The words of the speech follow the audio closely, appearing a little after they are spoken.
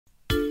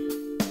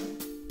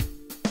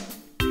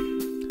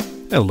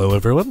Hello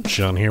everyone,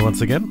 John here once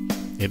again.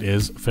 It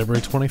is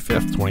February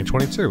 25th,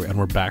 2022, and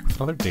we're back with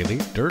another daily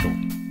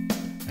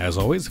Dordle. As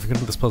always, if you can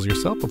do this puzzle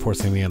yourself before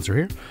seeing the answer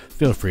here,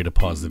 feel free to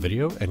pause the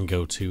video and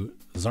go to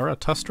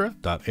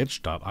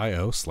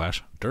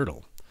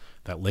zaratustra.itch.io/Dordle.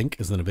 That link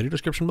is in the video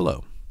description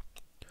below.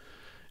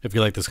 If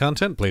you like this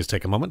content, please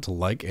take a moment to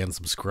like and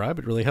subscribe.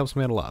 It really helps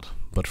me out a lot.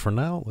 But for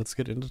now, let's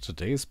get into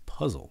today's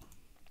puzzle.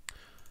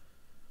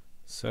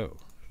 So,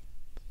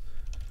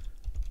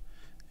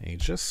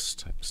 Aegis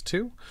times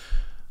 2.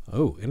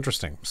 Oh,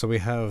 interesting. So we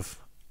have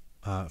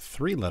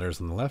 3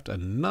 letters on the left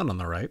and none on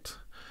the right.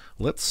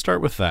 Let's start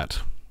with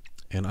that.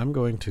 And I'm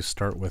going to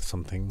start with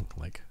something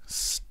like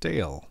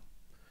stale.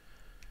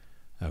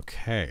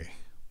 Okay.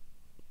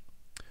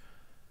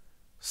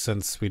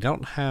 Since we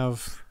don't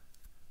have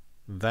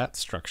that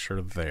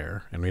structure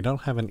there, and we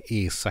don't have an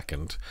E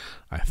second,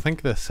 I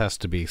think this has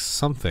to be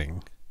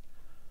something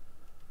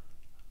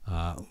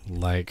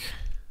like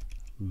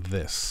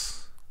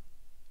this.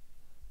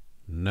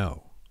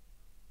 No.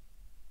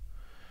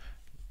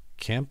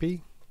 Can't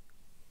be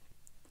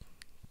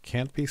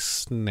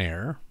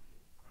snare.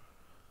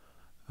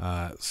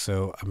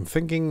 So I'm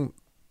thinking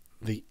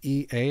the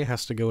EA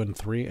has to go in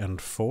 3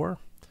 and 4.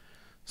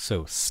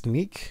 So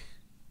sneak.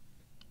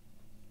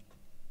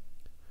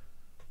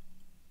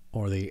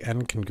 Or the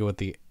N can go at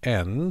the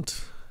end.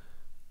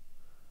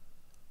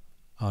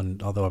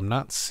 Although I'm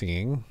not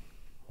seeing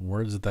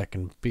words that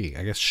can be.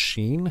 I guess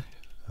sheen?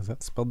 Is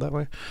that spelled that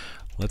way?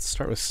 Let's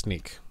start with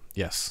sneak.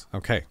 Yes.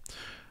 Okay.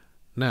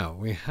 Now,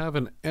 we have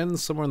an N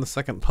somewhere in the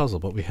second puzzle,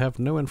 but we have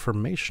no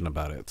information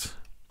about it.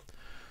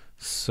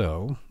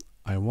 So,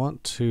 I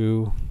want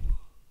to...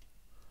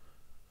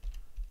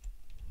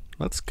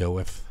 let's go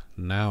with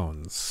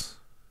nouns.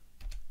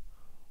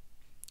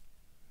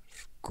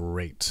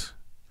 Great.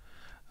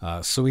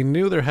 So we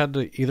knew there had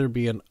to either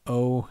be an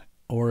O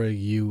or a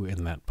U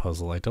in that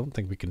puzzle. I don't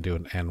think we can do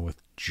an N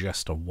with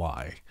just a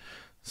Y.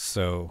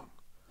 So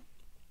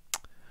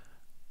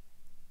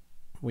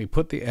we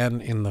put the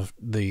N in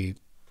the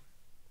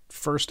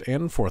first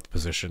and fourth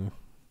position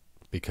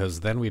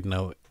because then we'd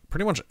know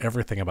pretty much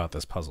everything about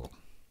this puzzle.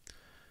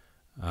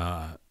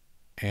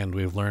 And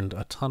we've learned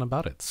a ton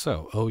about it.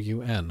 So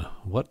O-U-N.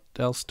 What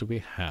else do we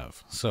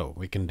have? So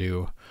we can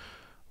do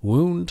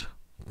wound,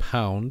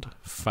 pound,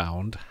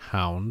 found,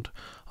 hound,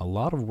 a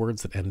lot of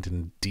words that end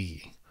in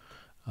D.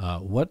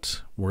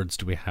 What words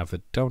do we have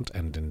that don't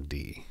end in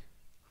D?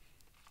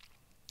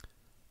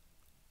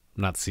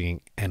 I'm not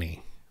seeing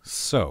any.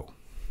 So,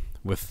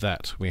 with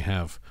that, we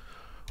have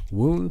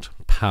wound,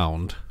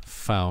 pound,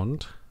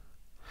 found,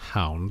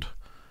 hound,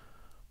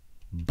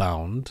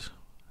 bound,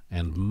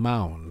 and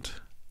mound.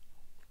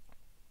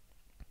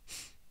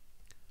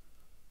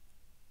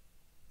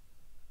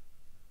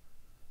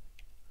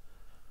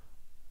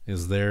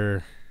 Is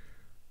there...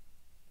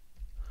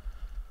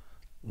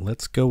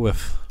 let's go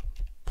with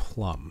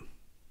plum.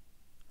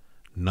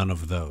 None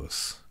of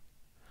those.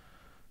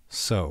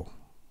 So,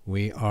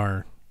 we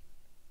are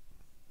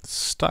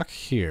stuck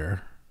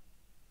here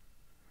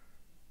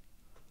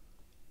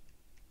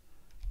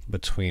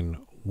between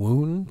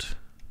wound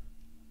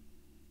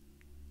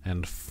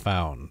and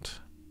found.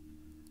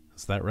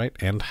 Is that right?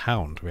 And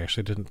hound. We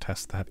actually didn't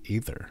test that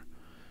either.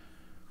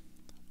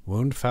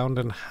 Wound, found,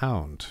 and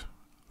hound.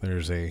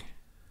 There's a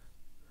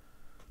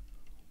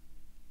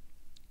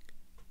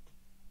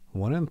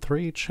 1 in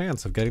 3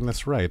 chance of getting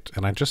this right,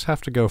 and I just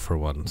have to go for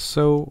one.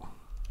 So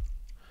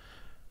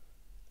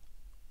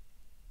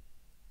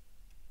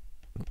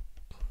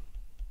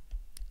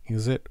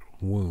is it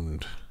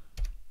wound?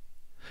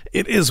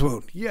 It is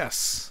wound.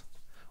 Yes.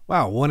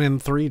 Wow, 1 in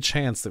 3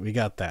 chance that we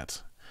got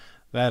that.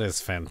 That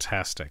is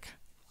fantastic.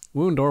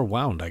 Wound or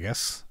wound, I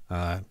guess.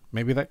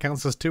 Maybe that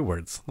counts as 2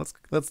 words. Let's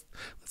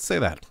say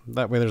that.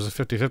 That way there's a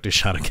 50-50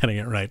 shot of getting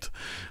it right.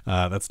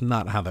 That's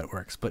not how that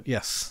works. But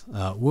yes,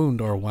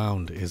 wound or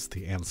wound is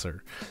the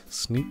answer.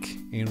 Sneak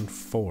in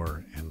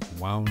 4 and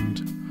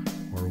wound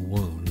or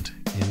wound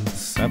in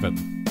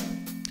 7.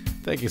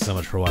 Thank you so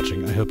much for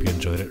watching. I hope you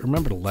enjoyed it.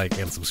 Remember to like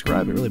and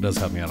subscribe. It really does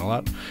help me out a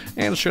lot.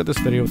 And share this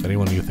video with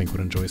anyone you think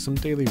would enjoy some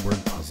daily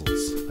word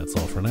puzzles. That's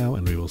all for now,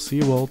 and we will see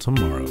you all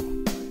tomorrow.